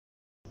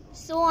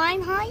So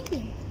I'm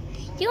hiding.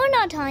 You're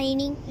not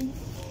hiding.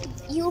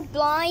 You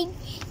blind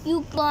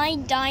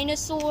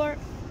dinosaur.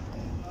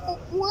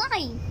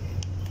 Why?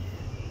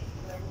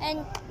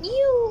 And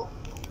you,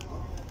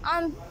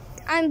 I'm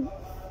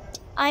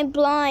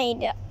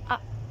blind.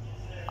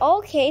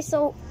 Okay,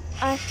 so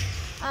I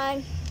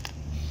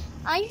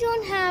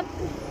don't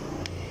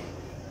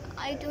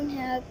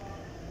have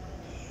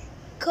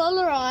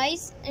color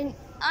eyes, and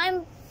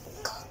I'm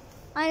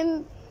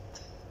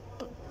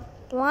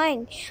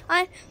blind.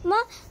 I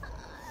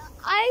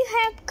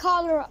have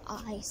color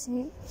eyes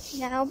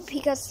now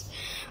because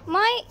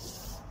my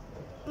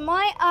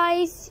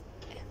eyes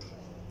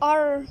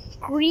are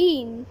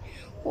green.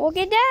 Look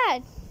at that,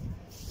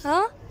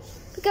 huh?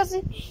 Because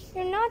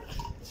you're not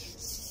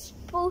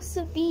supposed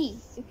to be.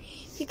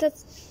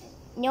 Because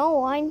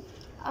no, I'm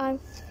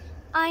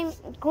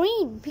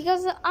green.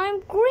 Because I'm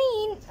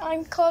green.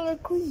 I'm color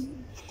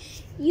green.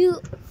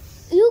 You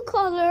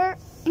color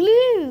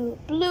blue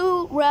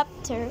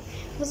raptor.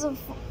 Was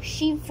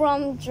she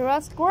from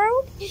Jurassic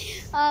World?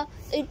 The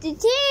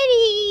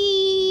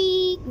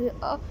teddy.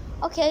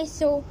 Okay,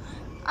 so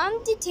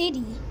I'm the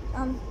teddy.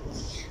 I'm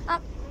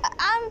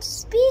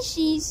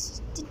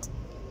species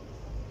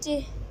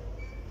the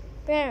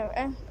bear,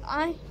 and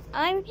I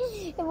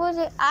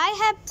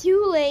have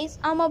 2 legs.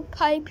 I'm a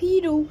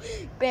bipedal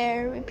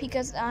bear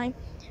because I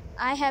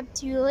have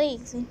 2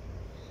 legs.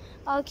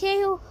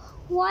 Okay,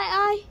 why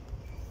I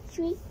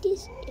treat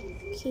this?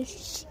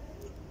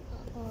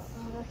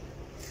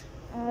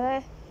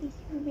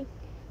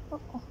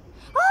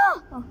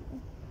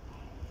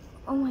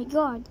 Oh my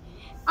God,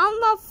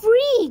 I'm a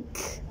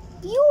freak.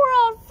 You're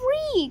a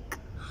freak.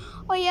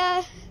 Oh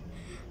yeah,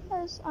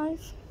 as I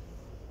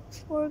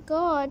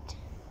forgot.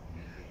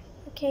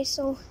 Okay,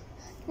 so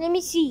let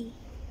me see.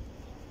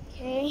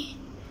 Okay.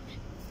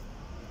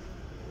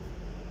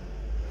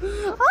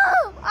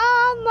 Oh,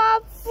 I'm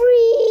a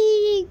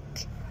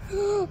freak.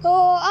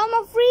 Oh, I'm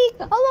a freak.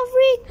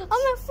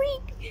 I'm a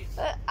freak.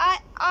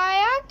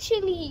 I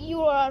actually,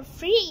 you are a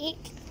freak.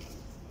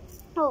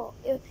 Oh,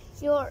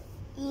 your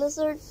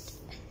lizard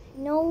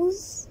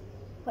nose.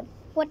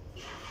 What?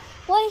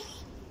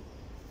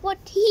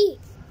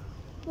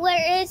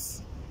 Where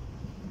is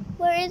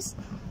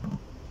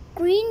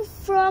Green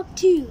Frog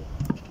 2?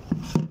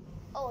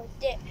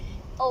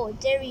 Oh,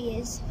 there he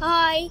is.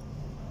 Hi.